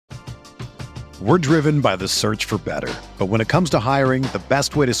We're driven by the search for better. But when it comes to hiring, the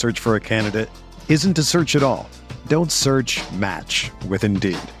best way to search for a candidate isn't to search at all. Don't search, match with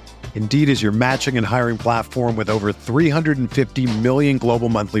Indeed. Indeed is your matching and hiring platform with over 350 million global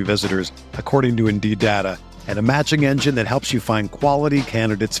monthly visitors, according to Indeed data, and a matching engine that helps you find quality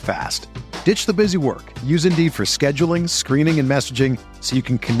candidates fast. Ditch the busy work. Use Indeed for scheduling, screening, and messaging so you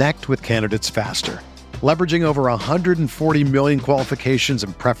can connect with candidates faster. Leveraging over 140 million qualifications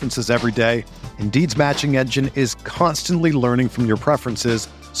and preferences every day, Indeed's matching engine is constantly learning from your preferences,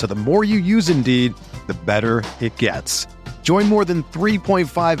 so the more you use Indeed, the better it gets. Join more than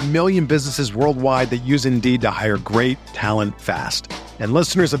 3.5 million businesses worldwide that use Indeed to hire great talent fast. And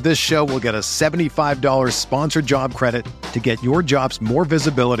listeners of this show will get a $75 sponsored job credit to get your jobs more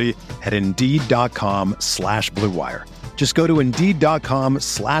visibility at Indeed.com/Blue Wire. Just go to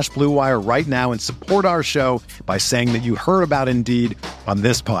Indeed.com/Blue Wire right now and support our show by saying that you heard about Indeed on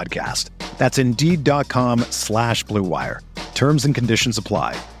this podcast. That's Indeed.com/Blue Wire. Terms and conditions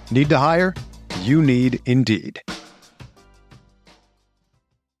apply. Need to hire? You need Indeed.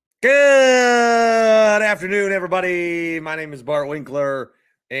 Good afternoon, everybody. My name is Bart Winkler,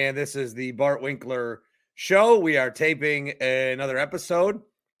 and this is the Bart Winkler Show. We are taping another episode.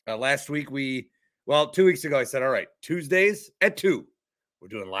 Last week, 2 weeks ago, I said, all right, Tuesdays at 2, we're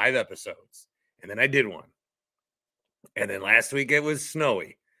doing live episodes. And then I did one. And then last week, it was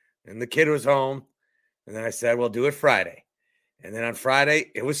snowy, and the kid was home. And then I said, we'll do it Friday. And then on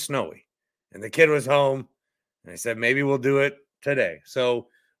Friday, it was snowy, and the kid was home. And I said, maybe we'll do it today. So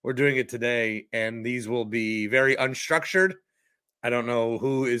we're doing it today, and these will be very unstructured. I don't know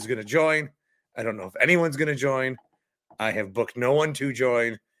who is going to join. I don't know if anyone's going to join. I have booked no one to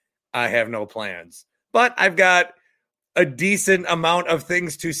join. I have no plans. But I've got a decent amount of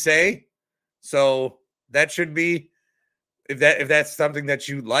things to say. So that should be, if that's something that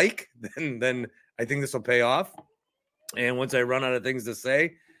you like, then I think this will pay off. And once I run out of things to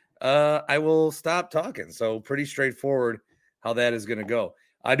say, I will stop talking. So pretty straightforward how that is going to go.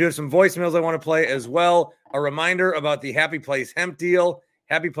 I do have some voicemails I want to play as well. A reminder about the Happy Place Hemp deal.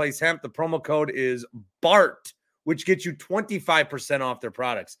 Happy Place Hemp, the promo code is BART, which gets you 25% off their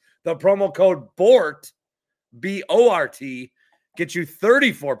products. The promo code BORT, B-O-R-T, gets you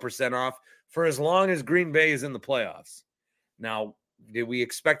 34% off for as long as Green Bay is in the playoffs. Now, did we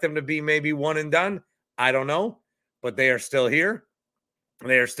expect them to be maybe one and done? I don't know, but they are still here.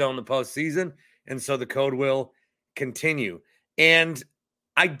 They are still in the postseason, and so the code will continue. And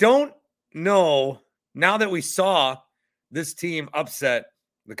I don't know, now that we saw this team upset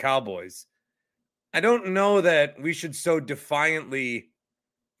the Cowboys, I don't know that we should so defiantly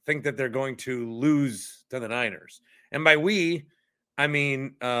think that they're going to lose to the Niners. And by we, I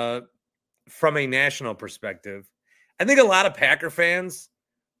mean from a national perspective. I think a lot of Packer fans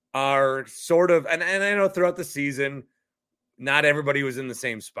are sort of, and I know throughout the season, not everybody was in the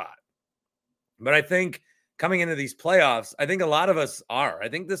same spot. But I think coming into these playoffs, I think a lot of us are. I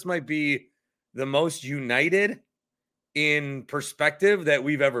think this might be the most united in perspective that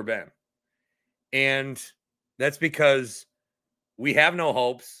we've ever been. And that's because we have no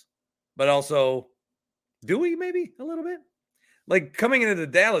hopes, but also, do we maybe a little bit? Like coming into the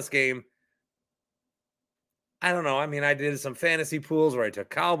Dallas game, I don't know. I mean, I did some fantasy pools where I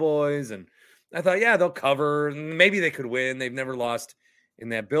took Cowboys, and I thought, yeah, they'll cover. Maybe they could win. They've never lost in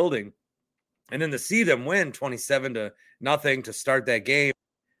that building. And then to see them win 27-0 to start that game,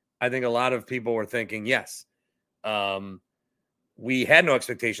 I think a lot of people were thinking, yes, we had no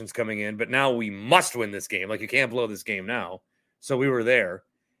expectations coming in, but now we must win this game. Like, you can't blow this game now. So we were there.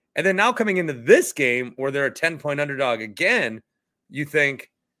 And then now coming into this game where they're a 10-point underdog again, you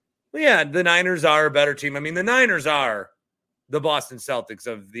think, well, yeah, the Niners are a better team. I mean, the Niners are the Boston Celtics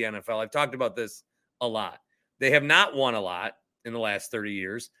of the NFL. I've talked about this a lot. They have not won a lot in the last 30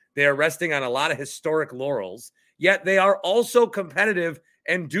 years. They are resting on a lot of historic laurels, yet they are also competitive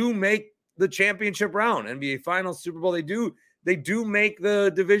and do make the championship round, NBA Finals, Super Bowl. They do make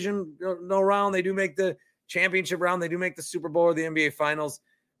the division round. They do make the championship round. They do make the Super Bowl or the NBA Finals,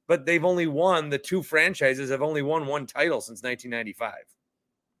 but they've only won, the two franchises have only won one title since 1995.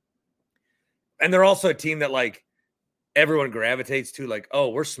 And they're also a team that, like, everyone gravitates to, like, oh,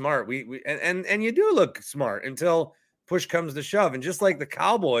 we're smart. And you do look smart until push comes to shove. And just like the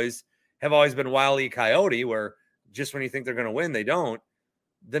Cowboys have always been Wile E. Coyote, where just when you think they're going to win, they don't.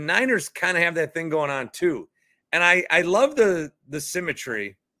 The Niners kind of have that thing going on too. And I love the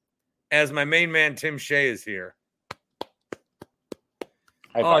symmetry, as my main man, Tim Shea, is here.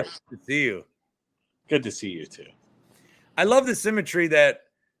 Hi, good to see you. Good to see you too. I love the symmetry that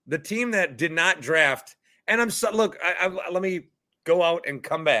the team that did not draft, and let me go out and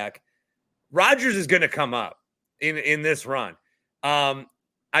come back. Rodgers is going to come up in this run.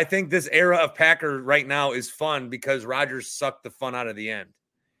 I think this era of Packer right now is fun because Rodgers sucked the fun out of the end.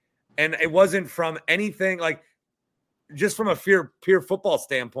 And it wasn't from anything like just from a pure football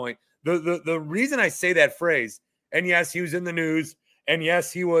standpoint. The reason I say that phrase, and yes, he was in the news, and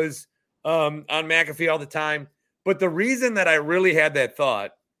yes, he was on McAfee all the time. But the reason that I really had that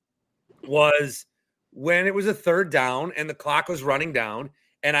thought was when it was a third down and the clock was running down,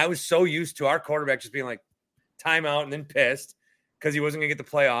 and I was so used to our quarterback just being like timeout and then pissed because he wasn't going to get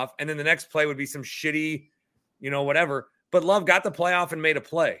the playoff. And then the next play would be some shitty, whatever. But Love got the playoff and made a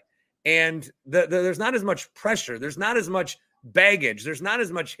play. And there's not as much pressure. There's not as much baggage. There's not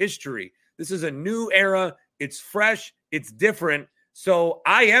as much history. This is a new era. It's fresh. It's different. So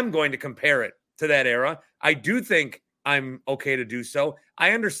I am going to compare it to that era. I do think I'm okay to do so.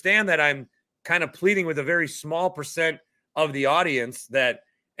 I understand that I'm kind of pleading with a very small percent of the audience that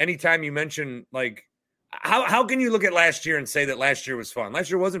anytime you mention, like, how can you look at last year and say that last year was fun?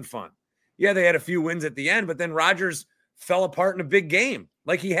 Last year wasn't fun. Yeah, they had a few wins at the end, but then Rodgers fell apart in a big game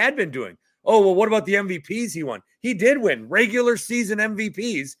like he had been doing. Oh, well, what about the MVPs he won? He did win regular season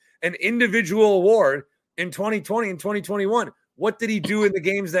MVPs, an individual award in 2020 and 2021. What did he do in the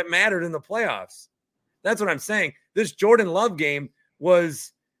games that mattered in the playoffs? That's what I'm saying. This Jordan Love game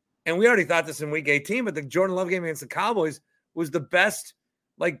was, and we already thought this in week 18, but the Jordan Love game against the Cowboys was the best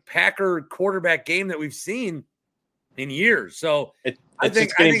like Packer quarterback game that we've seen in years. So it's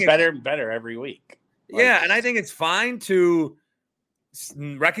getting better and better every week. Yeah. And I think it's fine to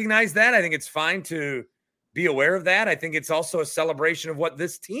recognize that. I think it's fine to be aware of that. I think it's also a celebration of what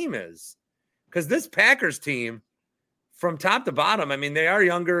this team is, because this Packers team from top to bottom, I mean, they are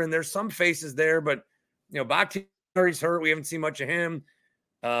younger and there's some faces there, but Bakhtiari's hurt. We haven't seen much of him.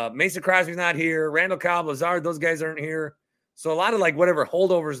 Mason Crosby's not here. Randall Cobb, Lazard, those guys aren't here. So a lot of like whatever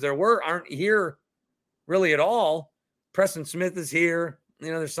holdovers there were aren't here really at all. Preston Smith is here.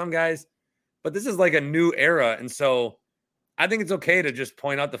 There's some guys, but this is like a new era. And so I think it's okay to just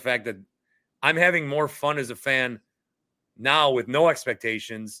point out the fact that I'm having more fun as a fan now with no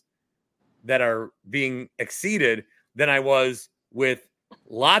expectations that are being exceeded than I was with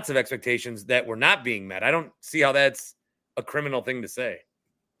lots of expectations that were not being met. I don't see how that's a criminal thing to say.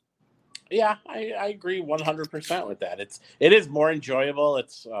 Yeah, I agree 100% with that. It is more enjoyable.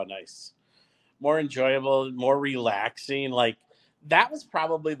 It's nice. More enjoyable, more relaxing. Like that was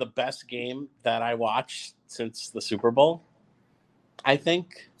probably the best game that I watched since the Super Bowl. I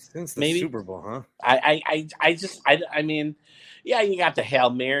think since the Super Bowl, huh? I mean, yeah, you got the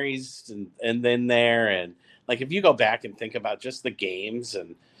Hail Marys and then there, and like if you go back and think about just the games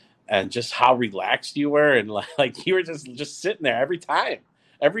and just how relaxed you were, and like you were just sitting there every time.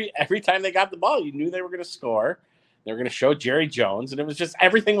 Every time they got the ball, you knew they were going to score. They were going to show Jerry Jones, and it was just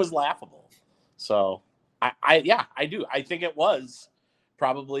everything was laughable. So I do. I think it was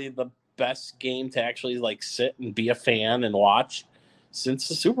probably the best game to actually like sit and be a fan and watch since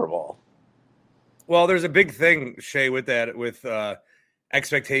the Super Bowl. Well, there's a big thing, Shea, with that, with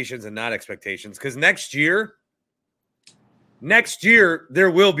expectations and not expectations, because next year there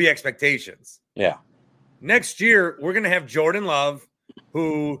will be expectations. Yeah. Next year we're going to have Jordan Love,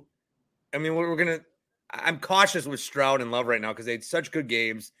 who, I mean, I'm cautious with Stroud and Love right now because they had such good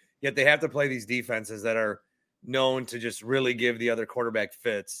games, yet they have to play these defenses that are known to just really give the other quarterback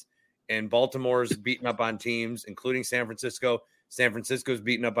fits. And Baltimore's beating up on teams, including San Francisco. San Francisco's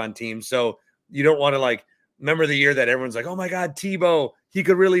beating up on teams. So you don't want to remember the year that everyone's like, oh my God, Tebow, he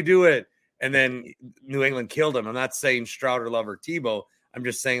could really do it. And then New England killed him. I'm not saying Stroud or Love or Tebow. I'm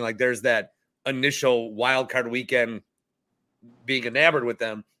just saying there's that initial wild card weekend being enamored with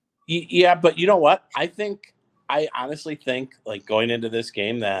them. Yeah, but you know what? I honestly think going into this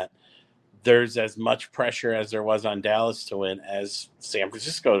game that there's as much pressure as there was on Dallas to win as San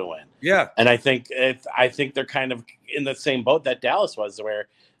Francisco to win. Yeah. And I think they're kind of in the same boat that Dallas was, where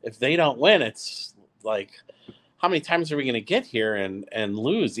if they don't win, it's like, how many times are we going to get here and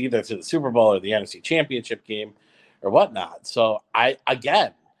lose either to the Super Bowl or the NFC Championship game or whatnot? So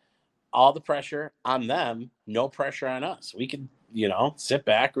again, all the pressure on them, no pressure on us. We could, sit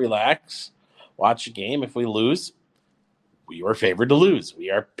back, relax, watch a game. If we lose, we were favored to lose. We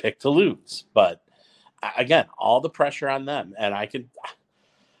are picked to lose. But again, all the pressure on them. And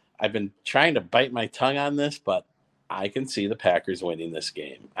I've been trying to bite my tongue on this, but I can see the Packers winning this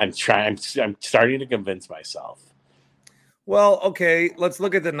game. I'm starting to convince myself. Well, okay, let's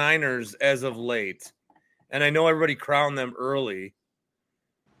look at the Niners as of late. And I know everybody crowned them early,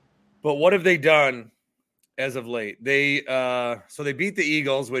 but what have they done as of late? They beat the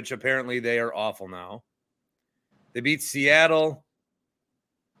Eagles, which apparently they are awful now. They beat Seattle.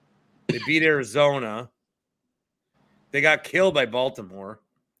 They beat Arizona. They got killed by Baltimore.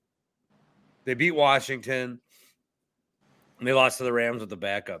 They beat Washington. And they lost to the Rams with the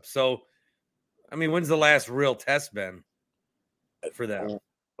backup. So, I mean, when's the last real test been for them?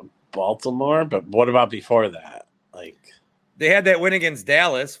 Baltimore, but what about before that? Like, they had that win against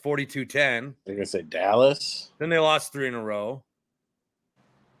Dallas, 42-10. They're gonna say Dallas. Then they lost 3 in a row.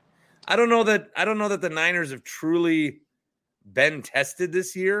 I don't know that the Niners have truly been tested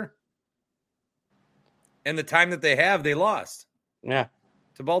this year. And the time that they have, they lost. Yeah.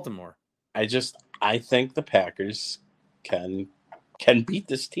 To Baltimore. I think the Packers can beat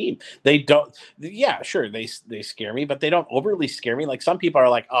this team. They don't. Yeah, sure. They scare me, but they don't overly scare me. Like some people are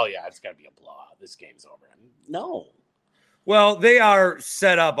like, "Oh yeah, it's got to be a blowout. This game's over." No. Well, they are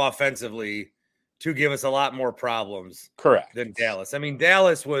set up offensively to give us a lot more problems. Correct. Than Dallas. I mean,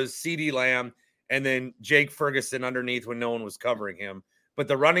 Dallas was CeeDee Lamb and then Jake Ferguson underneath when no one was covering him. But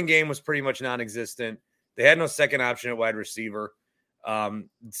the running game was pretty much non-existent. They had no second option at wide receiver.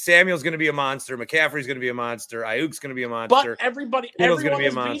 Samuel's going to be a monster. McCaffrey's going to be a monster. Ayuk's going to be a monster. But everyone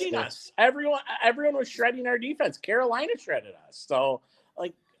was beating us. Everyone was shredding our defense. Carolina shredded us. So,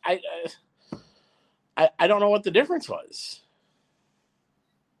 like, I don't know what the difference was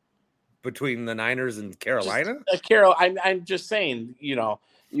between the Niners and Carolina. I'm just saying.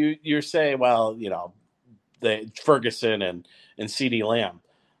 You're saying, well, the Ferguson and CeeDee Lamb,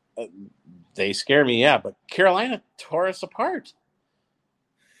 they scare me, yeah. But Carolina tore us apart.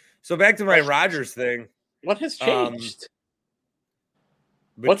 So back to my Rodgers thing. What has changed?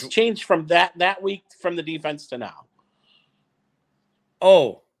 What's changed from that week from the defense to now?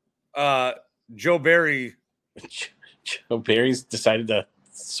 Oh, Joe Barry. Joe Barry's decided to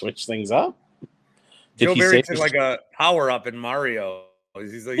switch things up. Joe Barry took like a power up in Mario.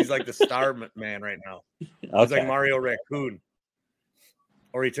 He's like the star man right now. Okay. He's like Mario Raccoon.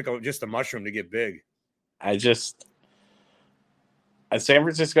 Or he took just a mushroom to get big. San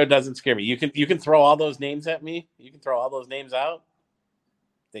Francisco doesn't scare me. You can throw all those names at me. You can throw all those names out.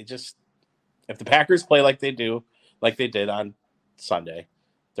 If the Packers play like they did on Sunday,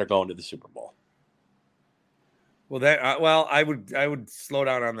 they're going to the Super Bowl. Well, I would slow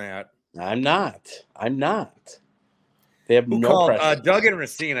down on that. I'm not. They have no pressure. Doug and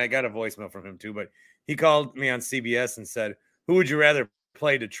Racine, I got a voicemail from him too, but he called me on CBS and said, "Who would you rather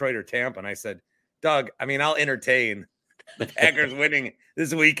play, Detroit or Tampa?" And I said, "Doug, I mean, I'll entertain the Packers winning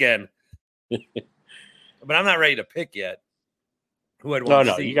this weekend, but I'm not ready to pick yet who I'd want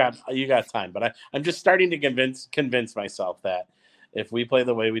to see." You got time, but I'm just starting to convince myself that if we play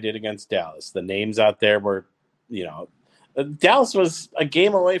the way we did against Dallas, the names out there were, Dallas was a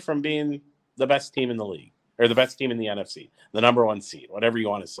game away from being the best team in the league or the best team in the NFC, the number 1 seed, whatever you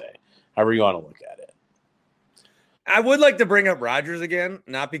want to say, however you want to look at it. I would like to bring up Rodgers again,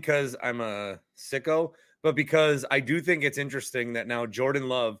 not because I'm a sicko, but because I do think it's interesting that now Jordan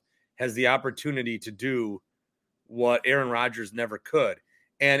Love has the opportunity to do what Aaron Rodgers never could.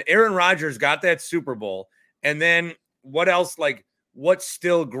 And Aaron Rodgers got that Super Bowl. And then what else, what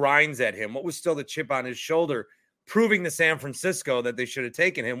still grinds at him? What was still the chip on his shoulder, proving to San Francisco that they should have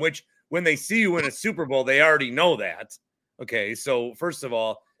taken him, which when they see you in a Super Bowl, they already know that. Okay, so first of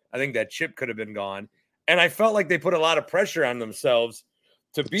all, I think that chip could have been gone. And I felt like they put a lot of pressure on themselves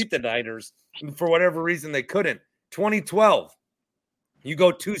to beat the Niners. And for whatever reason, they couldn't. 2012, you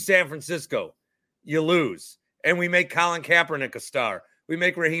go to San Francisco, you lose. And we make Colin Kaepernick a star. We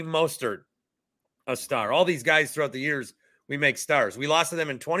make Raheem Mostert a star. All these guys throughout the years, we make stars. We lost to them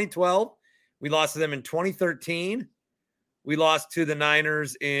in 2012. We lost to them in 2013. We lost to the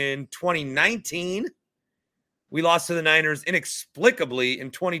Niners in 2019. We lost to the Niners inexplicably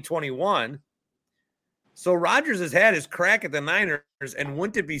in 2021. So Rodgers has had his crack at the Niners, and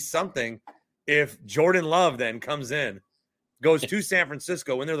wouldn't it be something if Jordan Love then comes in, goes to San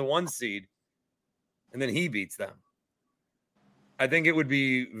Francisco when they're the 1 seed, and then he beats them? I think it would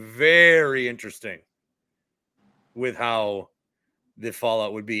be very interesting with how the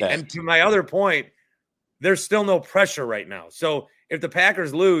fallout would be. And to my other point, there's still no pressure right now. So if the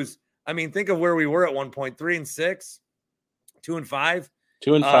Packers lose, I mean, think of where we were at one point, 3-6, 2-5.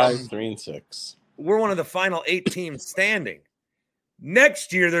 2-5, 3-6. We're one of the final 8 teams standing.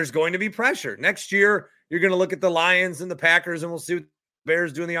 Next year, there's going to be pressure. Next year, you're going to look at the Lions and the Packers, and we'll see what the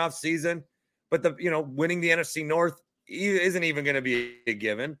Bears do in the offseason. But winning the NFC North isn't even going to be a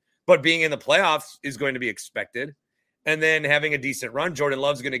given. But being in the playoffs is going to be expected. And then having a decent run, Jordan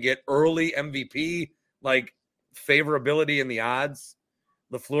Love's going to get early MVP, favorability in the odds.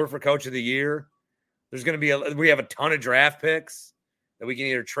 LaFleur for Coach of the Year. There's going to be we have a ton of draft picks that we can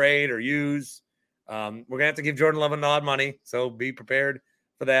either trade or use. We're going to have to give Jordan Love a lot of money, so be prepared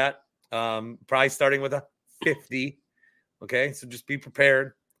for that. Probably starting with a 50. Okay, so just be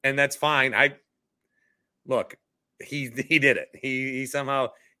prepared, and that's fine. Look, he did it. He somehow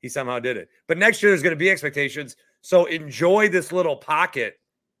did it. But next year there's going to be expectations. So enjoy this little pocket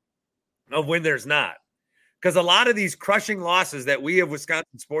of when there's not. Because a lot of these crushing losses that we, of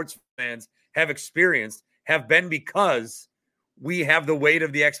Wisconsin sports fans, have experienced have been because we have the weight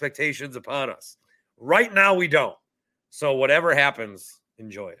of the expectations upon us. Right now, we don't. So whatever happens,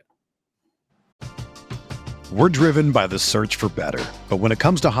 enjoy it. We're driven by the search for better. But when it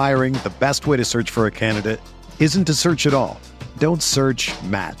comes to hiring, the best way to search for a candidate isn't to search at all. Don't search,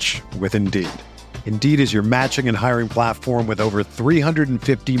 match with Indeed. Indeed is your matching and hiring platform with over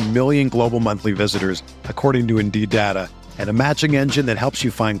 350 million global monthly visitors, according to Indeed data, and a matching engine that helps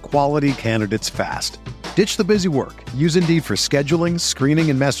you find quality candidates fast. Ditch the busy work. Use Indeed for scheduling, screening,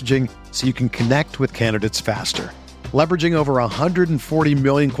 and messaging so you can connect with candidates faster. Leveraging over 140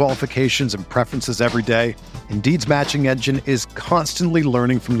 million qualifications and preferences every day, Indeed's matching engine is constantly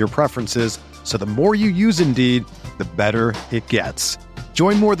learning from your preferences, so the more you use Indeed, the better it gets.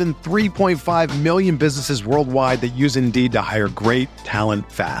 Join more than 3.5 million businesses worldwide that use Indeed to hire great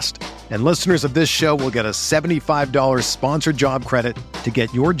talent fast. And listeners of this show will get a $75 sponsored job credit to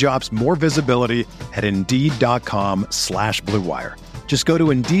get your jobs more visibility at Indeed.com/Blue Wire. Just go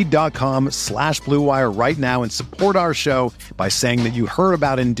to Indeed.com/Blue Wire right now and support our show by saying that you heard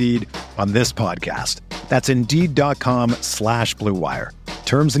about Indeed on this podcast. That's Indeed.com/Blue Wire.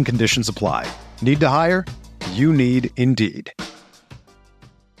 Terms and conditions apply. Need to hire? You need Indeed.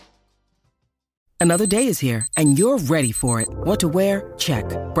 Another day is here, and you're ready for it. What to wear? Check.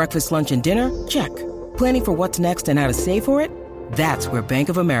 Breakfast, lunch, and dinner? Check. Planning for what's next and how to save for it? That's where Bank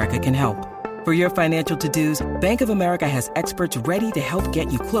of America can help. For your financial to-dos, Bank of America has experts ready to help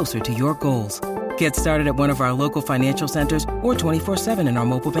get you closer to your goals. Get started at one of our local financial centers or 24/7 in our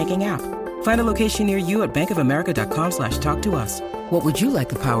mobile banking app. Find a location near you at bankofamerica.com/talktous. What would you like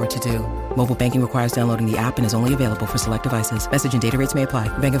the power to do? Mobile banking requires downloading the app and is only available for select devices. Message and data rates may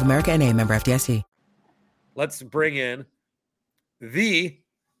apply. Bank of America NA, member FDIC. Let's bring in the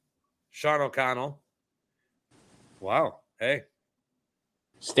Sean O'Connell. Wow. Hey.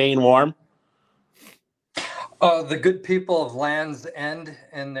 Staying warm. The good people of Land's End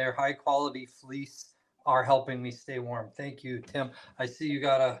and their high quality fleece are helping me stay warm. Thank you, Tim. I see you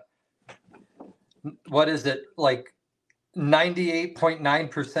got what is it? Like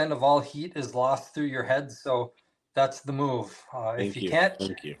 98.9% of all heat is lost through your head. So that's the move. If you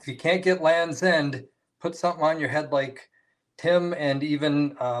can't get Land's End, put something on your head like Tim and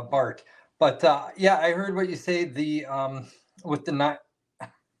even Bart. But yeah, I heard what you say. The with the night.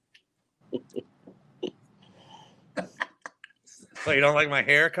 So you don't like my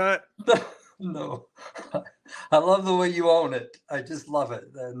haircut? No. I love the way you own it. I just love it.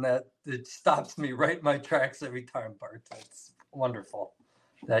 And that it stops me right in my tracks every time, Bart. That's wonderful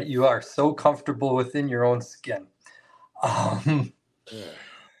that you are so comfortable within your own skin.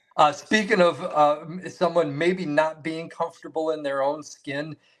 Speaking of someone maybe not being comfortable in their own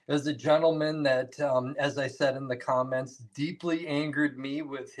skin, there's a gentleman that, as I said in the comments, deeply angered me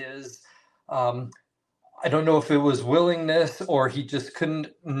with his, I don't know if it was willingness or he just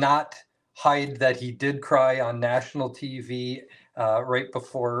couldn't not hide that he did cry on national TV right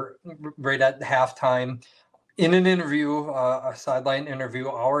at halftime in an interview, a sideline interview,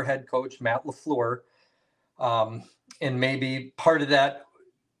 our head coach, Matt LaFleur. And maybe part of that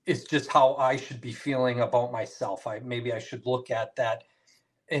is just how I should be feeling about myself. Maybe I should look at that,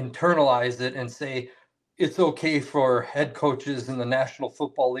 internalize it, and say it's okay for head coaches in the National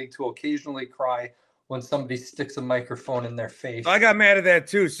Football League to occasionally cry when somebody sticks a microphone in their face. I got mad at that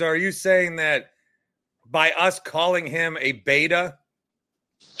too. So are you saying that by us calling him a beta,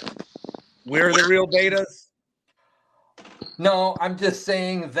 we're the real betas? No, I'm just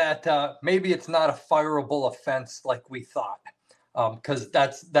saying that maybe it's not a fireable offense like we thought. Because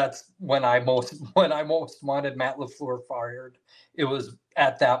that's when I most wanted Matt LaFleur fired. It was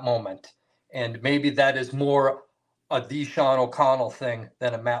at that moment, and maybe that is more a Deshaun O'Connell thing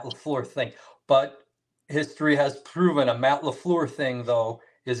than a Matt LaFleur thing. But history has proven a Matt LaFleur thing, though,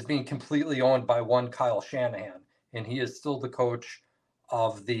 is being completely owned by one Kyle Shanahan, and he is still the coach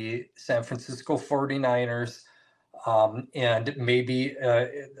of the San Francisco 49ers. And maybe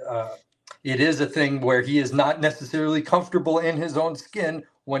it is a thing where he is not necessarily comfortable in his own skin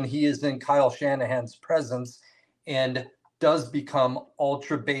when he is in Kyle Shanahan's presence and does become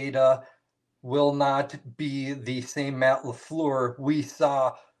ultra beta, will not be the same Matt LaFleur we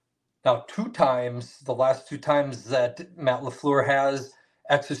saw now the last two times that Matt LaFleur has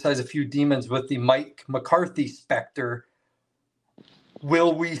exercised a few demons with the Mike McCarthy specter.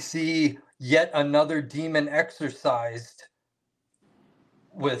 will we see yet another demon exercised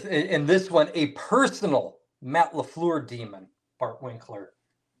with, in this one, a personal Matt LaFleur demon, Bart Winkler?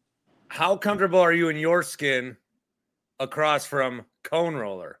 How comfortable are you in your skin across from Cone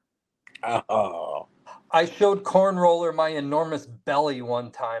Roller? Oh, I showed Corn Roller my enormous belly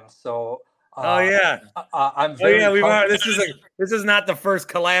one time, so Oh yeah. I'm Oh very yeah, we are. comfortable. This is not the first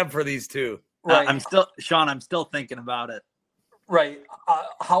collab for these two. Right. I'm still thinking about it. Right.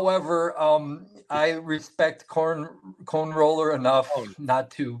 However, I respect Cone Roller enough not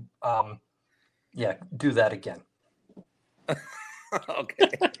to, do that again. Okay.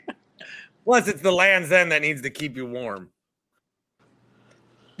 Plus, it's the Land's End that needs to keep you warm.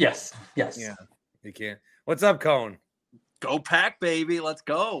 Yes. Yeah, you can't. What's up, Cone? Go Pack, baby, let's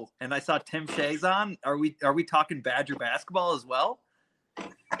go. And I saw Tim Shea's on. Are we talking Badger basketball as well?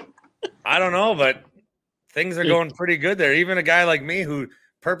 I don't know, but things are going pretty good there. Even a guy like me who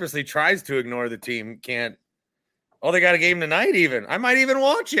purposely tries to ignore the team can't. Oh, they got a game tonight even. I might even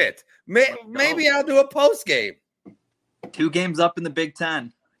watch it. Maybe I'll do a post game. 2 games up in the Big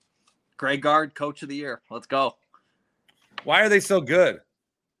Ten. Greg Gard, Coach of the Year. Let's go. Why are they so good?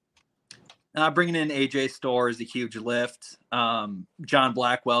 Bringing in AJ Storr is a huge lift. John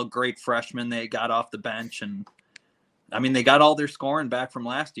Blackwell, great freshman they got off the bench. And, I mean, they got all their scoring back from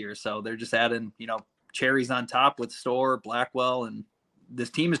last year. So they're just adding, cherries on top with Storr, Blackwell, and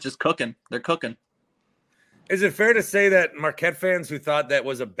this team is just cooking. They're cooking. Is it fair to say that Marquette fans who thought that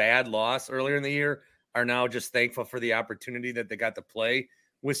was a bad loss earlier in the year are now just thankful for the opportunity that they got to play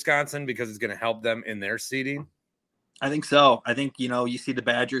Wisconsin because it's going to help them in their seeding? I think so. I think, you see the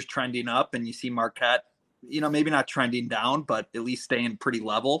Badgers trending up and you see Marquette, maybe not trending down, but at least staying pretty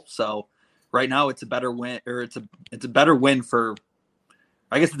level. So right now it's a better win, or it's a better win for,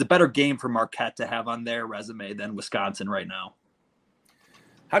 I guess it's a better game for Marquette to have on their resume than Wisconsin right now.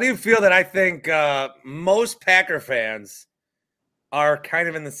 How do you feel that I think most Packer fans are kind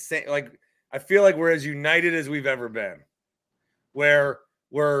of in the same, like, I feel like we're as united as we've ever been, where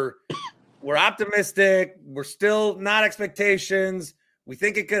we're optimistic. We're still not expectations. We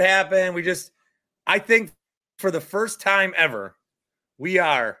think it could happen. I think for the first time ever, we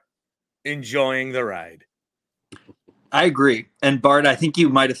are enjoying the ride. I agree. And Bart, I think you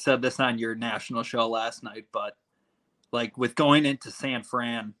might have said this on your national show last night, but like with going into San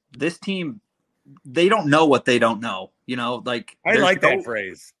Fran, this team, they don't know what they don't know, I like that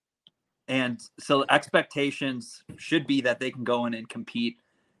phrase. And so expectations should be that they can go in and compete.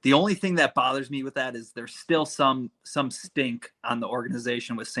 The only thing that bothers me with that is there's still some stink on the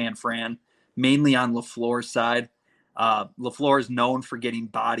organization with San Fran, mainly on LaFleur's side. LaFleur is known for getting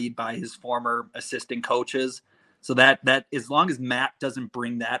bodied by his former assistant coaches. So that as long as Matt doesn't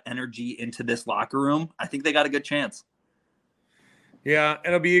bring that energy into this locker room, I think they got a good chance. Yeah,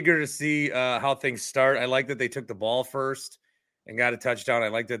 and I'll be eager to see how things start. I like that they took the ball first and got a touchdown. I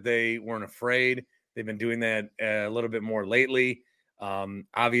like that they weren't afraid. They've been doing that a little bit more lately.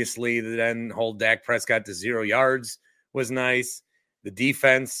 Obviously, the then whole Dak Prescott to 0 yards was nice. The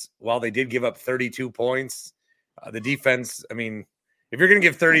defense, while they did give up 32 points, the defense, I mean, if you're going to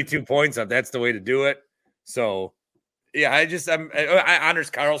give 32 points up, that's the way to do it. So, yeah,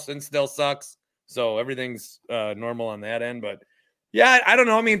 Anders Carlson still sucks. So everything's normal on that end. But, yeah, I don't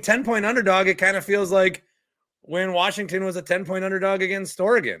know. I mean, 10-point underdog, it kind of feels like when Washington was a 10-point underdog against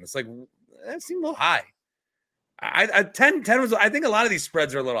Oregon. It's like, that seemed a little high. 10 was, I think a lot of these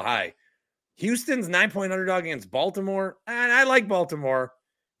spreads are a little high. Houston's 9-point underdog against Baltimore. And I like Baltimore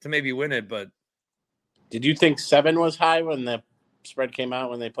to maybe win it, but. Did you think 7 was high when the spread came out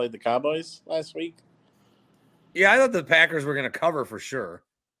when they played the Cowboys last week? Yeah, I thought the Packers were going to cover for sure.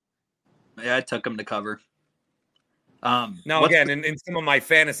 Yeah, I took them to cover. Now, again, in some of my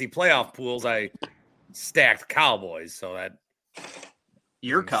fantasy playoff pools, I stacked Cowboys, so that.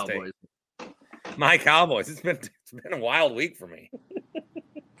 Your Cowboys. My Cowboys. It's been a wild week for me.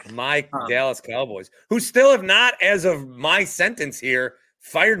 My Dallas Cowboys, who still have not, as of my sentence here,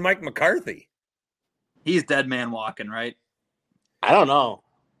 fired Mike McCarthy. He's dead man walking, right? I don't know.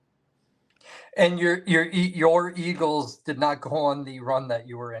 And your Eagles did not go on the run that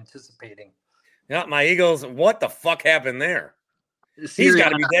you were anticipating. Yeah, my Eagles. What the fuck happened there? He's got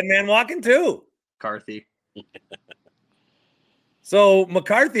to be dead man walking too. McCarthy. So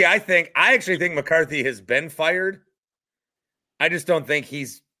McCarthy, I actually think McCarthy has been fired. I just don't think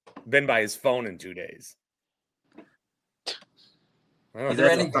he's been by his phone in 2 days. Is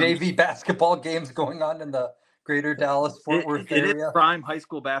there any JV basketball games going on in the greater Dallas-Fort Worth area? It is prime high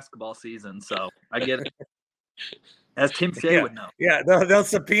school basketball season, so I get it. As Tim Shea would know. Yeah, they'll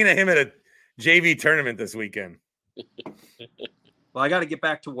subpoena him at a JV tournament this weekend. Well, I got to get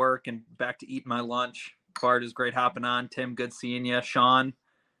back to work and back to eating my lunch. Bart, is great hopping on. Tim, good seeing you. Sean,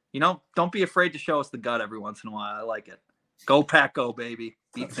 don't be afraid to show us the gut every once in a while. I like it. Go Pack, go, baby.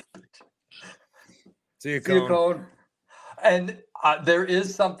 Beat See you, See you, Cone. Cone. And there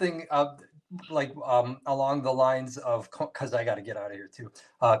is something along the lines of, because I got to get out of here too.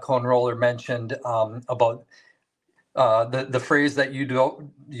 Cone Roller mentioned about the phrase that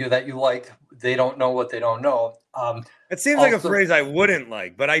that you like. They don't know what they don't know. It seems like a phrase I wouldn't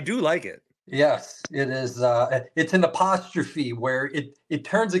like, but I do like it. Yes, it is. It's an apostrophe where it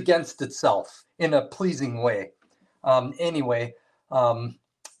turns against itself in a pleasing way. Anyway, my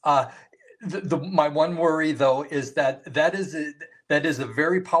one worry though is that is a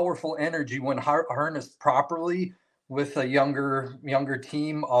very powerful energy when harnessed properly with a younger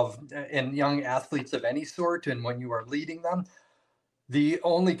team and young athletes of any sort, and when you are leading them. The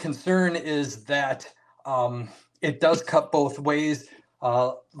only concern is that it does cut both ways,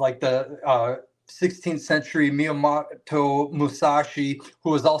 like the 16th century Miyamoto Musashi,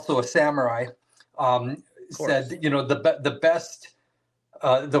 who was also a samurai, said, the best,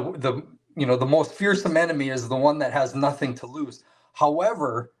 the most fearsome enemy is the one that has nothing to lose.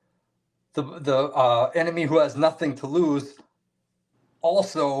 However, the enemy who has nothing to lose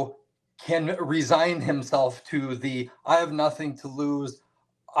also can resign himself to I have nothing to lose.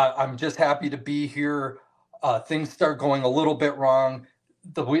 I'm just happy to be here. Things start going a little bit wrong.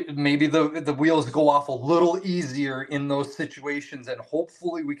 Maybe the wheels go off a little easier in those situations, and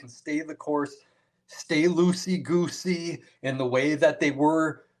hopefully we can stay the course, stay loosey-goosey in the way that they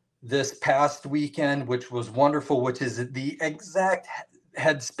were this past weekend, which was wonderful, which is the exact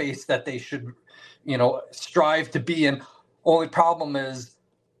headspace that they should, strive to be in. Only problem is,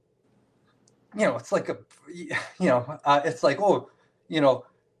 it's like it's like,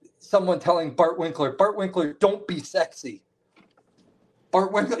 someone telling Bart Winkler, don't be sexy.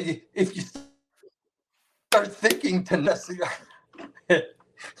 Bart Winkler, if you start thinking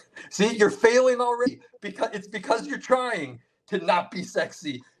see, you're failing already because you're trying to not be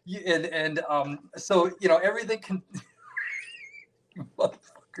sexy. So, everything can,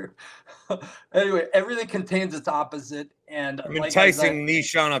 motherfucker. Anyway, everything contains its opposite. And I'm enticing the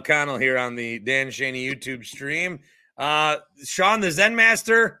Sean O'Connell here on the Dan Shaney YouTube stream. Sean, the Zen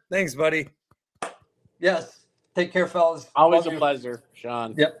Master. Thanks, buddy. Yes. Take care, fellas. Always a pleasure,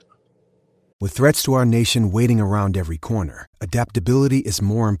 Sean. Yep. With threats to our nation waiting around every corner, adaptability is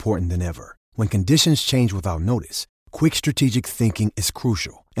more important than ever. When conditions change without notice, quick strategic thinking is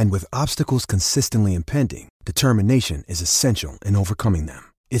crucial. And with obstacles consistently impending, determination is essential in overcoming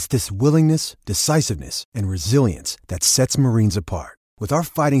them. It's this willingness, decisiveness, and resilience that sets Marines apart. With our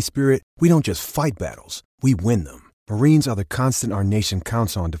fighting spirit, we don't just fight battles, we win them. Marines are the constant our nation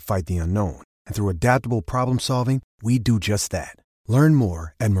counts on to fight the unknown. And through adaptable problem solving, we do just that. Learn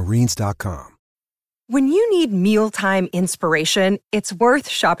more at marines.com. When you need mealtime inspiration, it's worth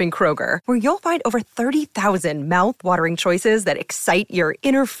shopping Kroger, where you'll find over 30,000 mouth-watering choices that excite your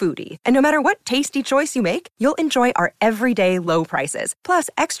inner foodie. And no matter what tasty choice you make, you'll enjoy our everyday low prices, plus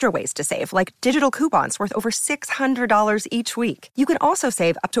extra ways to save, like digital coupons worth over $600 each week. You can also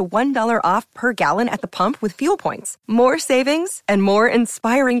save up to $1 off per gallon at the pump with fuel points. More savings and more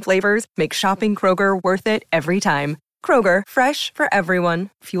inspiring flavors make shopping Kroger worth it every time. Kroger, fresh for everyone.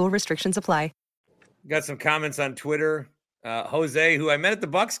 Fuel restrictions apply. Got some comments on Twitter. Jose, who I met at the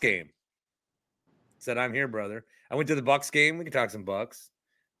Bucks game, said, "I'm here, brother. I went to the Bucks game. We can talk some Bucks.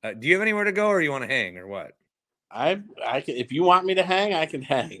 Do you have anywhere to go, or you want to hang, or what?" I can, if you want me to hang, I can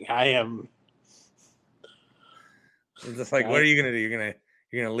hang. I am. It's just like, what are you gonna do? You're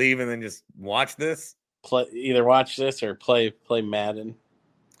gonna leave and then just watch this? Either watch this or play Madden.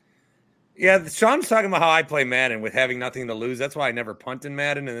 Yeah, Sean's talking about how I play Madden with having nothing to lose. That's why I never punt in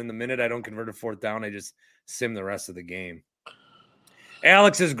Madden. And then the minute I don't convert a fourth down, I just sim the rest of the game.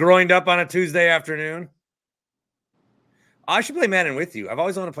 Alex is groined up on a Tuesday afternoon. I should play Madden with you. I've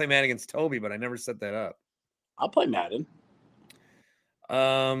always wanted to play Madden against Toby, but I never set that up. I'll play Madden.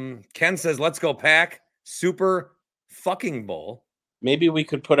 Ken says, let's go Pack. Super fucking Bowl. Maybe we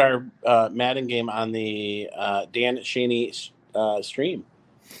could put our Madden game on the Dan Shaney stream.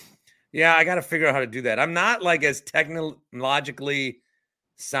 Yeah, I got to figure out how to do that. I'm not like as technologically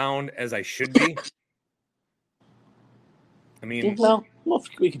sound as I should be. I mean, well,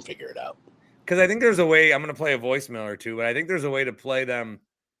 we can figure it out. Because I think there's a way. I'm going to play a voicemail or two, but I think there's a way to play them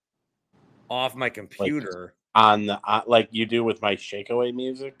off my computer on the like you do with my Shakeaway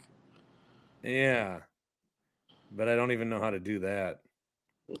music. Yeah, but I don't even know how to do that.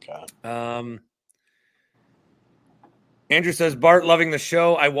 Okay. Andrew says, Bart, loving the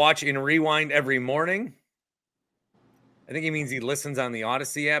show. I watch in rewind every morning. I think he means he listens on the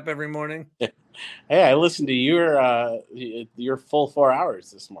Odyssey app every morning. Hey, I listened to your full 4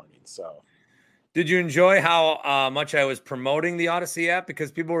 hours this morning. So, did you enjoy how much I was promoting the Odyssey app? Because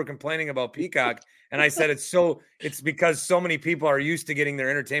people were complaining about Peacock, and I said it's because so many people are used to getting their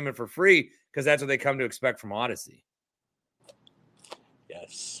entertainment for free because that's what they come to expect from Odyssey.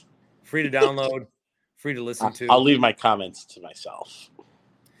 Yes, free to download, free to listen to. I'll leave my comments to myself.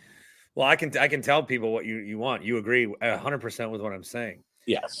 Well, I can tell people what you want. You agree 100% with what I'm saying.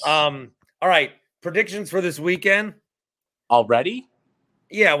 Yes. All right. Predictions for this weekend. Already?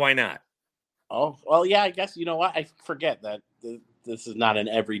 Yeah, why not? Oh, well, yeah, I guess, you know what? I forget that this is not an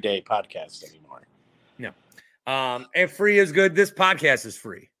everyday podcast anymore. No. And free is good. This podcast is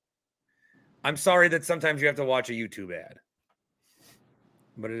free. I'm sorry that sometimes you have to watch a YouTube ad.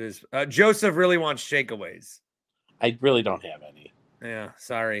 But it is. Joseph really wants shakeaways. I really don't have any. Yeah,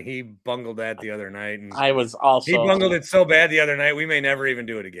 sorry. He bungled that the other night. And he bungled it so bad the other night, we may never even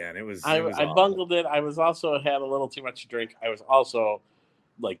do it again. I bungled it. I was also had a little too much to drink. I was also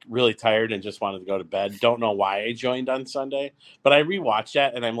like really tired and just wanted to go to bed. Don't know why I joined on Sunday, but I rewatched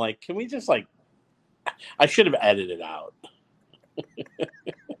that and I'm like, can we just I should have edited it out.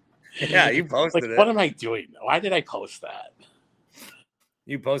 Yeah, you posted it. What am I doing? Why did I post that?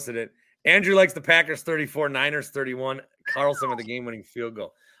 You posted it. Andrew likes the Packers 34, Niners 31. Carlson with the game-winning field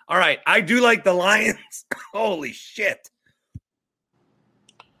goal. All right, I do like the Lions. Holy shit.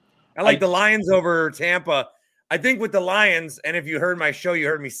 I like the Lions over Tampa. I think with the Lions, and if you heard my show, you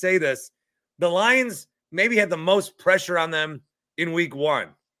heard me say this, the Lions maybe had the most pressure on them in week 1.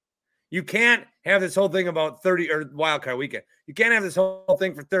 You can't have this whole thing about 30 or wild card weekend. You can't have this whole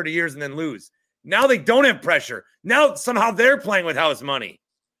thing for 30 years and then lose. Now they don't have pressure. Now somehow they're playing with house money.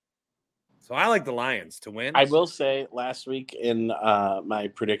 So I like the Lions to win. I will say last week in my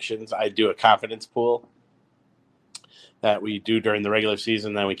predictions, I do a confidence pool that we do during the regular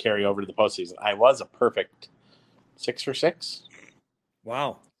season, then we carry over to the postseason. I was a perfect 6 for 6.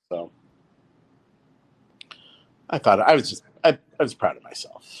 Wow. So I thought I was proud of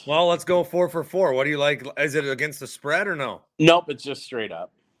myself. Well, let's go 4 for 4. What do you like? Is it against the spread or no? Nope, it's just straight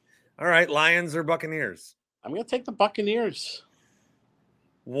up. All right, Lions or Buccaneers? I'm going to take the Buccaneers.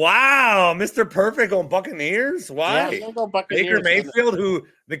 Wow, Mr. Perfect on Buccaneers? Why? Yeah, I'm gonna go Buccaneers. Baker Mayfield, who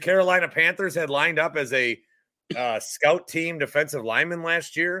the Carolina Panthers had lined up as a scout team defensive lineman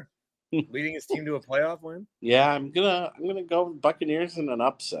last year, leading his team to a playoff win. Yeah, I'm gonna go Buccaneers in an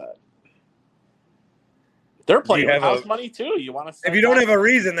upset. They're playing with house money too. You want to? If you don't have a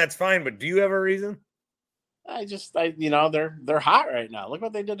reason, that's fine. But do you have a reason? They're hot right now. Look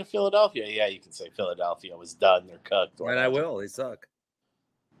what they did to Philadelphia. Yeah, you can say Philadelphia was done. They're cooked. And I will. They suck.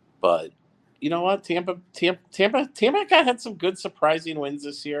 But you know what? Tampa had some good surprising wins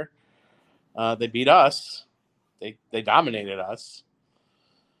this year. They beat us. They dominated us.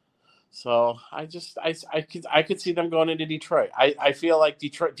 So I could see them going into Detroit. I feel like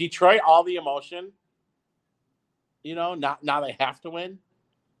Detroit, all the emotion. Now they have to win.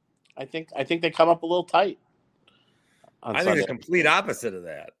 I think they come up a little tight. I think the complete opposite of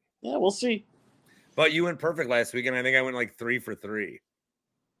that. Yeah, we'll see. But you went perfect last week, and I think I went 3 for 3.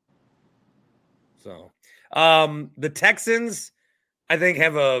 So, the Texans, I think,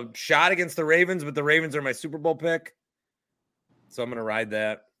 have a shot against the Ravens, but the Ravens are my Super Bowl pick. So I'm going to ride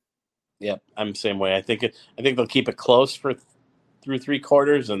that. Yep, I'm the same way. I think they'll keep it close through 3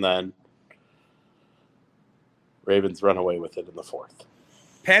 quarters, and then Ravens run away with it in the 4th.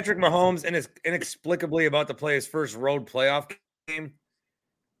 Patrick Mahomes is inexplicably about to play his first road playoff game.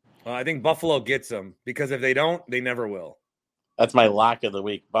 I think Buffalo gets him because if they don't, they never will. That's my lock of the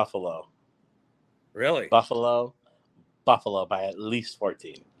week, Buffalo. Really? Buffalo by at least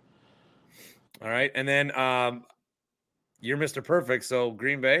 14. All right. And then you're Mr. Perfect, so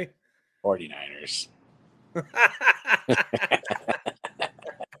Green Bay? 49ers.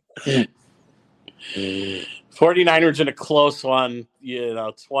 49ers in a close one,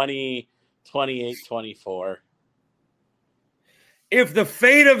 28-24. If the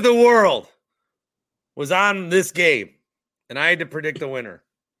fate of the world was on this game and I had to predict the winner,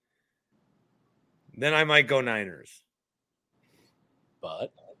 then I might go Niners.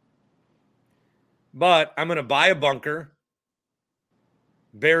 But I'm going to buy a bunker,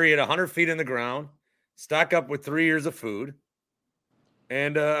 bury it 100 feet in the ground, stock up with 3 years of food,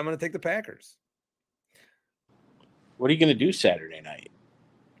 and I'm going to take the Packers. What are you going to do Saturday night?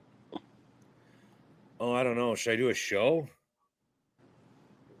 Oh, I don't know. Should I do a show?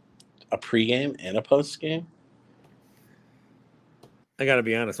 A pregame and a postgame? I got to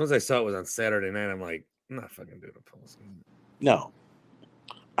be honest. Once I saw it was on Saturday night, I'm like, I'm not fucking doing a postgame. No.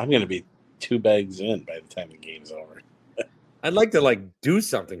 I'm going to be 2 bags in by the time the game's over. I'd like to do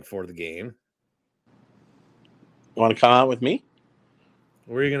something for the game. You want to come out with me?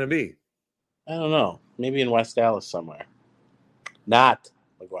 Where are you going to be? I don't know. Maybe in West Dallas somewhere. Not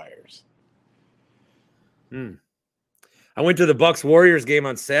McGuire's. I went to the Bucks Warriors game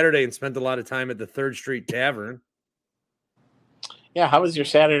on Saturday and spent a lot of time at the 3rd Street Tavern. Yeah, how was your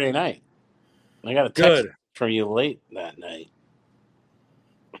Saturday night? I got a text from you late that night.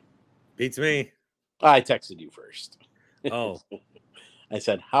 Beats me. I texted you first. Oh. I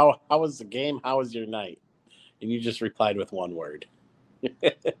said, how was the game? How was your night? And you just replied with one word.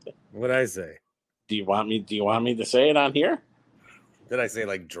 What'd I say? Do you want me to say it on here? Did I say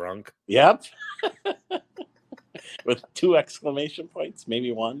drunk? Yep. With 2 exclamation points,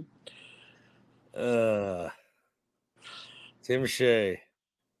 maybe 1. Tim Shea.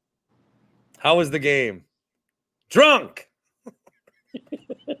 How was the game? Drunk.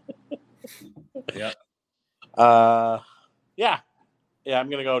 Yeah. Yeah, I'm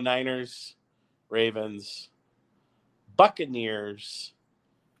gonna go Niners, Ravens, Buccaneers,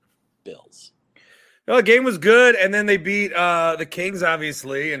 Bills. No, the game was good, and then they beat the Kings,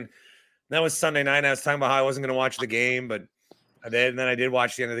 obviously, and that was Sunday night. I was talking about how I wasn't going to watch the game, but I did, and then I did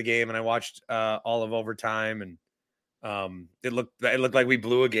watch the end of the game, and I watched all of overtime, and it looked like we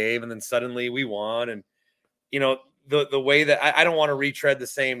blew a game, and then suddenly we won, and the way that I don't want to retread the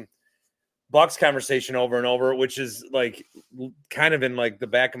same Bucks conversation over and over, which is kind of in the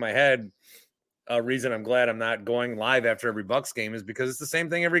back of my head. Reason I'm glad I'm not going live after every Bucks game is because it's the same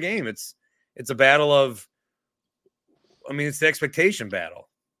thing every game. It's a battle of, it's the expectation battle.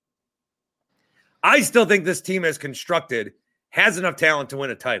 I still think this team as constructed has enough talent to win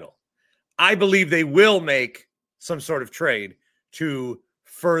a title. I believe they will make some sort of trade to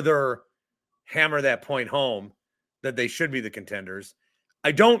further hammer that point home that they should be the contenders.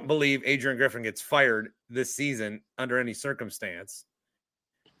 I don't believe Adrian Griffin gets fired this season under any circumstance.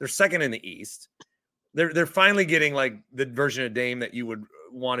 They're second in the East. They're finally getting the version of Dame that you would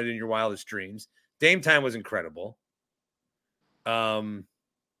wanted in your wildest dreams. Dame time was incredible. It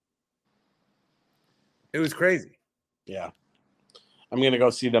was crazy. Yeah. I'm going to go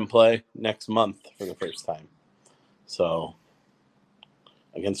see them play next month for the first time. So,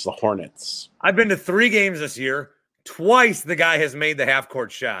 against the Hornets. I've been to 3 games this year. Twice the guy has made the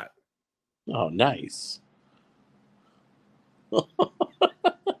half-court shot. Oh, nice.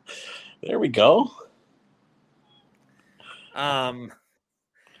 There we go.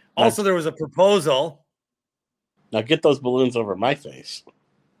 Also, there was a proposal. Now get those balloons over my face.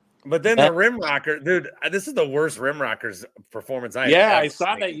 But then the rim rocker, dude, this is the worst rim rockers performance I Yeah, I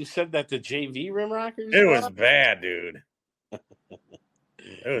saw that you said that the JV rim rockers. It was bad, dude.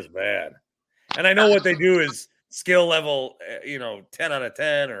 It was bad. And I know what they do is skill level, 10 out of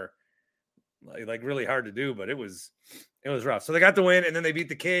 10 or really hard to do, but it was rough. So they got the win and then they beat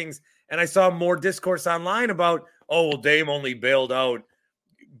the Kings. And I saw more discourse online about, Dame only bailed out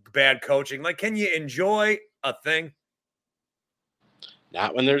bad coaching. Can you enjoy a thing?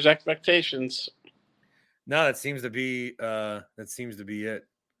 Not when there's expectations. No, that seems to be it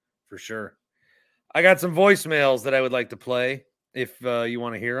for sure. I got some voicemails that I would like to play if you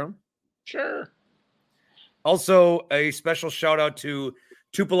want to hear them. Sure. Also, a special shout out to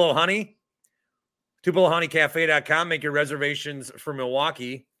Tupelo Honey, TupeloHoneyCafe.com. Make your reservations for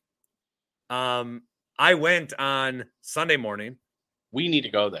Milwaukee. I went on Sunday morning. We need to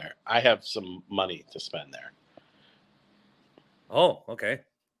go there. I have some money to spend there. Oh, okay.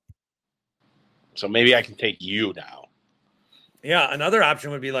 So maybe I can take you now. Yeah, another option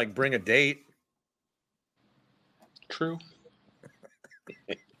would be bring a date. True.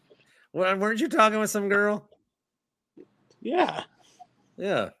 Well, weren't you talking with some girl? Yeah.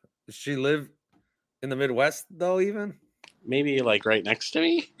 Yeah. Does she live in the Midwest though, even? Maybe right next to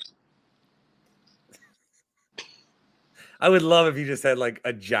me? I would love if you just had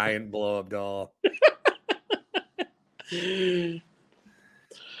a giant blow-up doll. So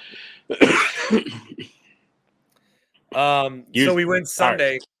we went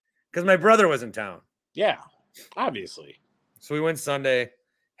Sunday because my brother was in town. Yeah, obviously. So we went Sunday,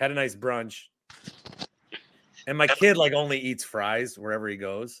 had a nice brunch. And my kid only eats fries wherever he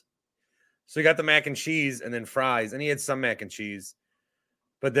goes. So he got the mac and cheese and then fries, and he had some mac and cheese.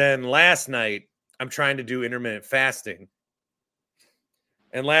 But then last night, I'm trying to do intermittent fasting.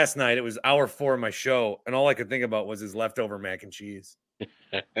 And last night, it was hour 4 of my show, and all I could think about was his leftover mac and cheese.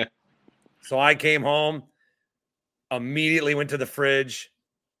 So I came home, immediately went to the fridge,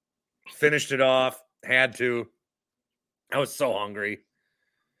 finished it off, had to. I was so hungry.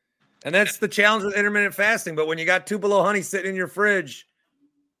 And that's the challenge with intermittent fasting. But when you got Tupelo Honey sitting in your fridge,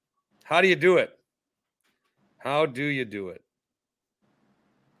 how do you do it? How do you do it?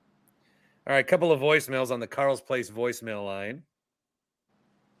 All right, a couple of voicemails on the Carl's Place voicemail line.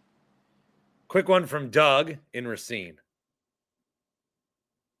 Quick one from Doug in Racine.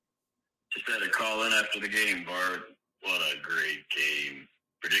 Just had to call in after the game, Bart. What a great game.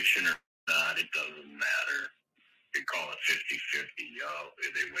 Prediction or not, it doesn't matter. You call it 50-50.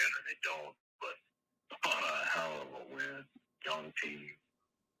 If they win or they don't. But what a hell of a win. Young team.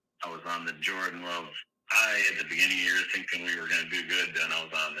 I was on the Jordan Love high at the beginning of the year thinking we were going to do good. Then I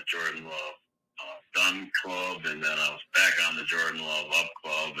was on the Jordan Love done club, and then I was back on the Jordan Love up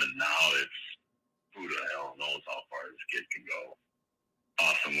club, and now it's who the hell knows how far this kid can go.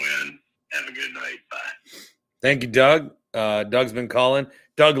 Awesome win. Have a good night. Bye. Thank you, Doug. Doug's been calling.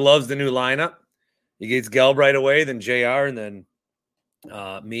 Doug loves the new lineup. He gets Gelb right away, then JR, and then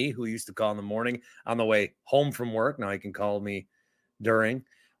me, who used to call in the morning on the way home from work. Now he can call me during.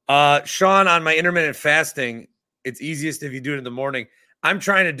 Sean, on my intermittent fasting, it's easiest if you do it in the morning. I'm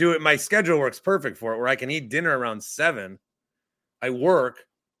trying to do it. My schedule works perfect for it, where I can eat dinner around 7. I work,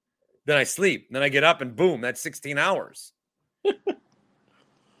 then I sleep. Then I get up and boom, that's 16 hours.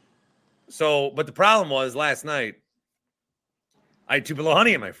 So, but the problem was last night, I had Tupelo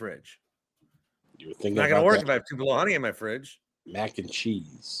honey in my fridge. You were thinking it's not going to work if I have Tupelo honey in my fridge. Mac and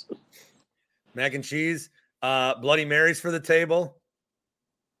cheese. Mac and cheese. Bloody Marys for the table.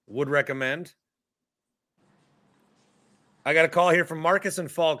 Would recommend. I got a call here from Marcus in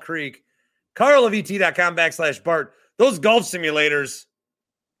Fall Creek. Carl of ET.com/Bart. Those golf simulators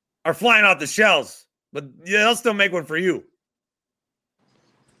are flying off the shelves, but yeah, they'll still make one for you.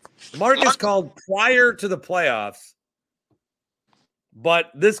 Marcus called prior to the playoffs,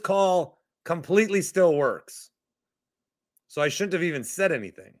 but this call completely still works. So I shouldn't have even said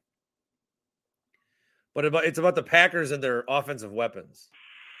anything. But it's about the Packers and their offensive weapons.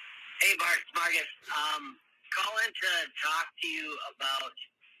 Hey, Bart, it's Marcus. Calling to talk to you about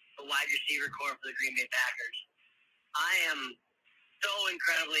the wide receiver core for the Green Bay Packers. I am so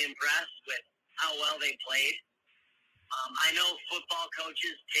incredibly impressed with how well they played. I know football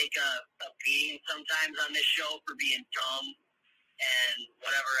coaches take a beating sometimes on this show for being dumb and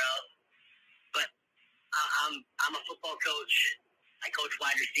whatever else, but I'm a football coach. I coach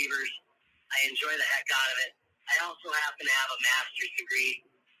wide receivers. I enjoy the heck out of it. I also happen to have a master's degree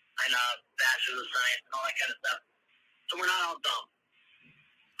and a bachelor's of science and all that kind of stuff. So we're not all dumb.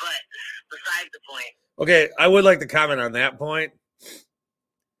 But besides the point. Okay, I would like to comment on that point.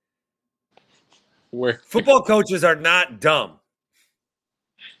 Football coaches are not dumb.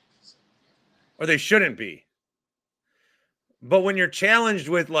 Or they shouldn't be. But when you're challenged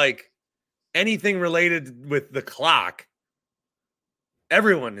with like anything related with the clock,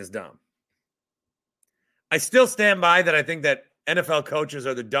 everyone is dumb. I still stand by that. I think that NFL coaches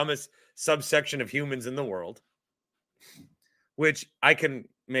are the dumbest subsection of humans in the world, which I can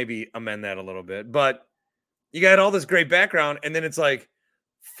maybe amend that a little bit. But you got all this great background, and then it's like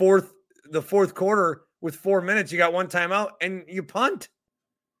the fourth quarter with 4 minutes, you got one timeout, and you punt.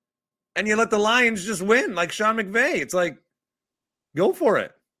 And you let the Lions just win like Sean McVay. It's like, go for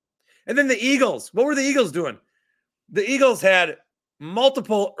it. And then the Eagles. What were the Eagles doing? The Eagles had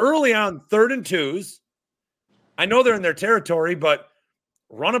multiple early on 3rd and 2s. I know they're in their territory, but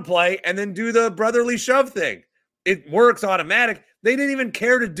run a play and then do the brotherly shove thing. It works automatic. They didn't even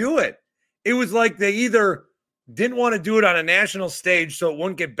care to do it. It was like they either didn't want to do it on a national stage so it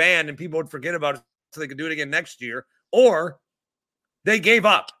wouldn't get banned and people would forget about it so they could do it again next year, or they gave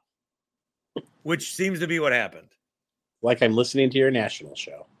up, which seems to be what happened. Like I'm listening to your national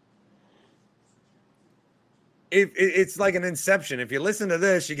show. It's like an inception. If you listen to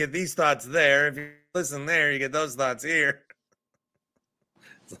this, you get these thoughts there. If you listen there, you get those thoughts here.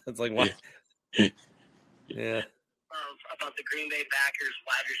 It's like, what? Yeah. About the Green Bay Packers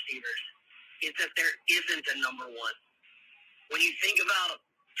wide receivers is that there isn't a number one. When you think about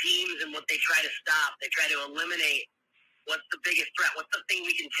teams and what they try to stop, they try to eliminate what's the biggest threat, what's the thing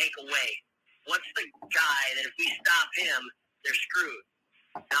we can take away, what's the guy that if we stop him, they're screwed.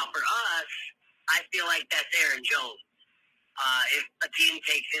 Now for us, I feel like that's Aaron Jones. If a team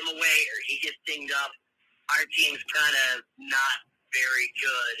takes him away or he gets dinged up, our team's kind of not very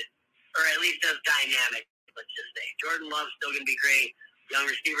good, or at least as dynamic, let's just say. Jordan Love's still going to be great. Young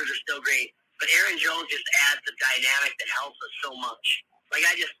receivers are still great. But Aaron Jones just adds the dynamic that helps us so much. Like,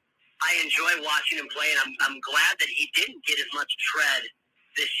 I enjoy watching him play, and I'm glad that he didn't get as much tread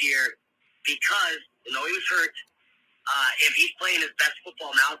this year because, you know, he was hurt. If he's playing his best football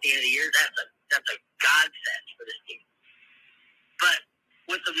now at the end of the year, that's a godsend for this team. But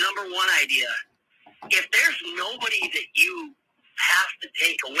with the number one idea, if there's nobody that you have to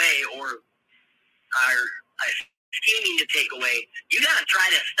take away or are scheming to take away. You got to try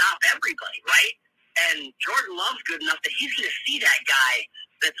to stop everybody, right? And Jordan Love's good enough that he's going to see that guy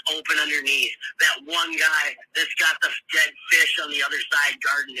that's open underneath, that one guy that's got the dead fish on the other side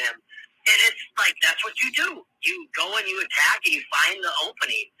guarding him. And it's like, that's what you do. You go and you attack and you find the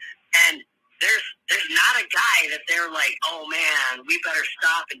opening. And there's not a guy that they're like, oh man, we better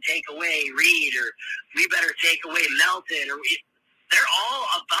stop and take away Reed, or we better take away Melton, they're all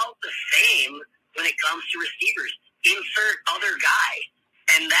about the same when it comes to receivers. Insert other guy.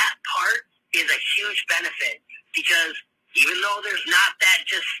 And that part is a huge benefit, because even though there's not that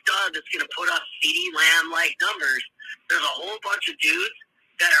just stud that's going to put up CeeDee Lamb-like numbers, there's a whole bunch of dudes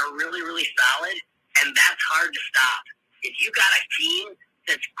that are really, really solid, and that's hard to stop. If you got a team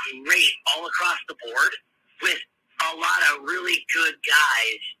that's great all across the board with a lot of really good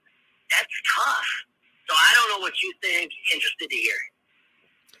guys, that's tough. So I don't know what you think. Interested to hear.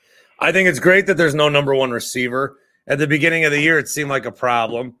 I think it's great that there's no number one receiver. At the beginning of the year, it seemed like a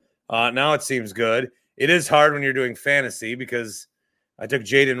problem. Now it seems good. It is hard when you're doing fantasy, because I took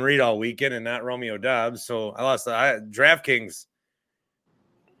Jaden Reed all weekend and not Romeo Doubs. So I lost. DraftKings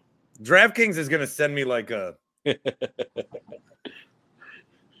is going to send me like a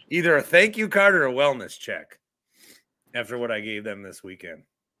either a thank you card or a wellness check after what I gave them this weekend.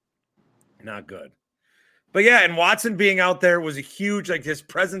 Not good. But yeah, and Watson being out there was a huge, like, his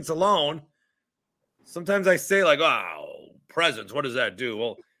presence alone. Sometimes I say, like, oh, presence, what does that do?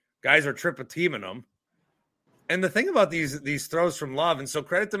 Well, guys are triple teaming them. And the thing about these throws from Love, and so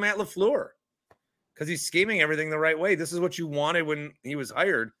credit to Matt LaFleur, because he's scheming everything the right way. This is what you wanted when he was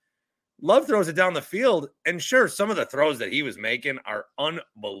hired. Love throws it down the field, and sure, some of the throws that he was making are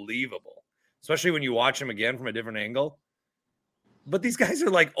unbelievable, especially when you watch him again from a different angle. But these guys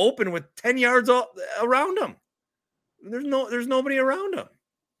are like open with 10 yards around them. There's nobody around them.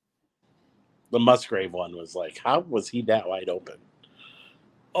 The Musgrave one was like, how was he that wide open?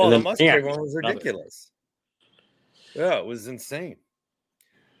 Oh, the Musgrave one was ridiculous. Yeah, it was insane.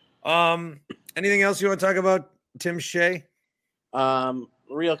 Anything else you want to talk about, Tim Shea?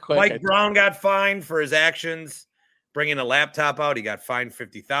 Real quick. Mike Brown got fined for his actions, bringing a laptop out. He got fined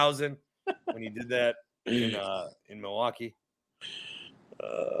 $50,000 when he did that in Milwaukee.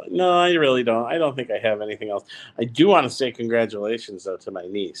 No, I really don't. I don't think I have anything else. I do want to say congratulations, though, to my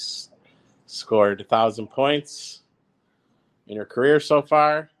niece. Scored 1,000 points in her career so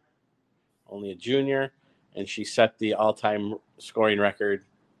far. Only a junior. And she set the all-time scoring record,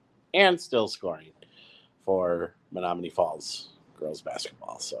 and still scoring, for Menominee Falls girls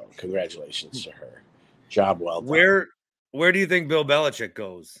basketball. So congratulations to her. Job well done. Where do you think Bill Belichick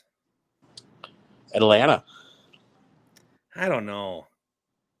goes? Atlanta. I don't know.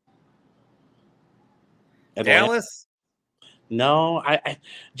 Atlanta. Dallas? No, I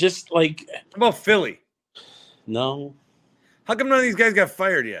just like. How about Philly? No. How come none of these guys got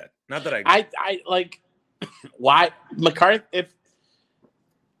fired yet? Not that I like. Why McCarthy?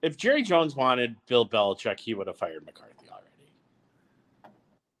 If Jerry Jones wanted Bill Belichick, he would have fired McCarthy already.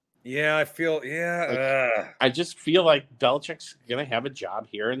 Yeah, I feel. Yeah, I just feel like Belichick's gonna have a job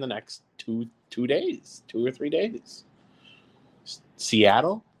here in the next 2 or 3 days.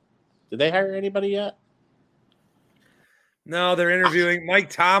 Seattle? Did they hire anybody yet? No, they're interviewing Mike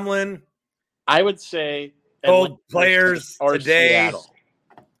Tomlin. I would say told players today. Seattle.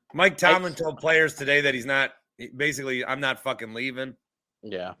 Mike Tomlin told players today that he's not. Basically, I'm not fucking leaving.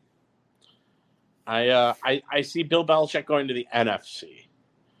 Yeah. I see Bill Belichick going to the NFC,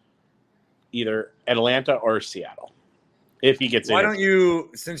 either Atlanta or Seattle, if he gets. Why don't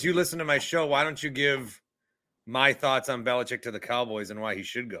you, since you listen to my show, why don't you give my thoughts on Belichick to the Cowboys and why he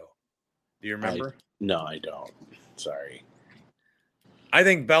should go? Do you remember? No, I don't. Sorry. I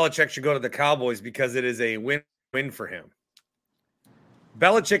think Belichick should go to the Cowboys because it is a win-win for him.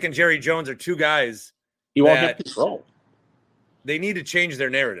 Belichick and Jerry Jones are two guys. He won't have control. They need to change their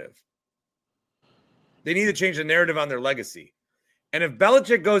narrative. They need to change the narrative on their legacy. And if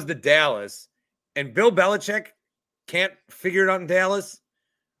Belichick goes to Dallas and Bill Belichick can't figure it out in Dallas,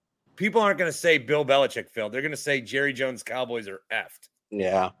 people aren't going to say Bill Belichick failed. They're going to say Jerry Jones Cowboys are effed.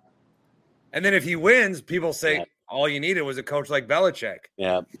 Yeah. And then if he wins, people say all you needed was a coach like Belichick.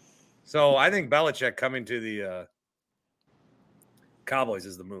 Yeah. So I think Belichick coming to the Cowboys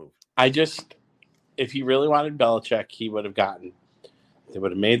is the move. If he really wanted Belichick, they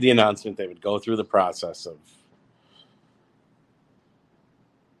would have made the announcement. They would go through the process of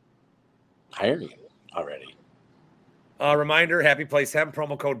hiring him already. Reminder, Happy Place Hemp,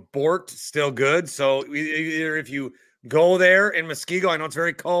 promo code BORT, still good. So either if you go there in Muskego, I know it's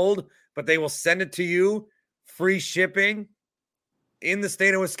very cold, but they will send it to you, free shipping in the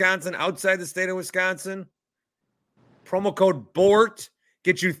state of Wisconsin, outside the state of Wisconsin. Promo code BORT.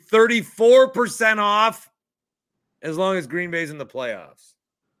 Get you 34% off as long as Green Bay's in the playoffs.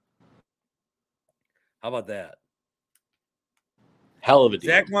 How about that? Hell of a deal.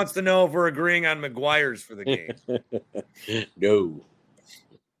 Zach wants to know if we're agreeing on McGuire's for the game. No.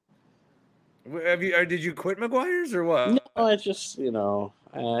 Did you quit McGuire's or what? No, I just,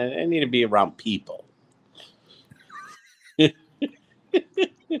 I need to be around people. You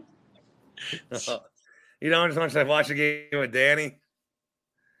don't just want to watch a game with Danny?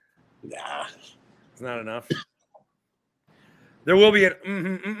 Nah. It's not enough. There will be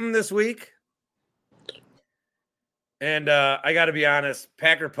an this week. And I got to be honest,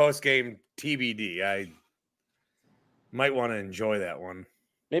 Packer postgame TBD. I might want to enjoy that one.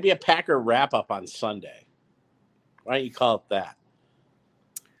 Maybe a Packer wrap-up on Sunday. Why don't you call it that?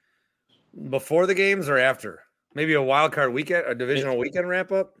 Before the games or after? Maybe a wild card weekend, a divisional weekend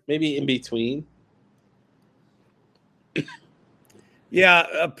wrap-up? Maybe in between. Yeah,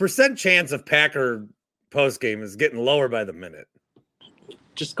 a percent chance of Packer postgame is getting lower by the minute.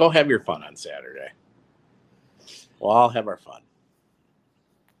 Just go have your fun on Saturday. We'll all have our fun.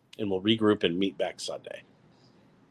 And we'll regroup and meet back Sunday.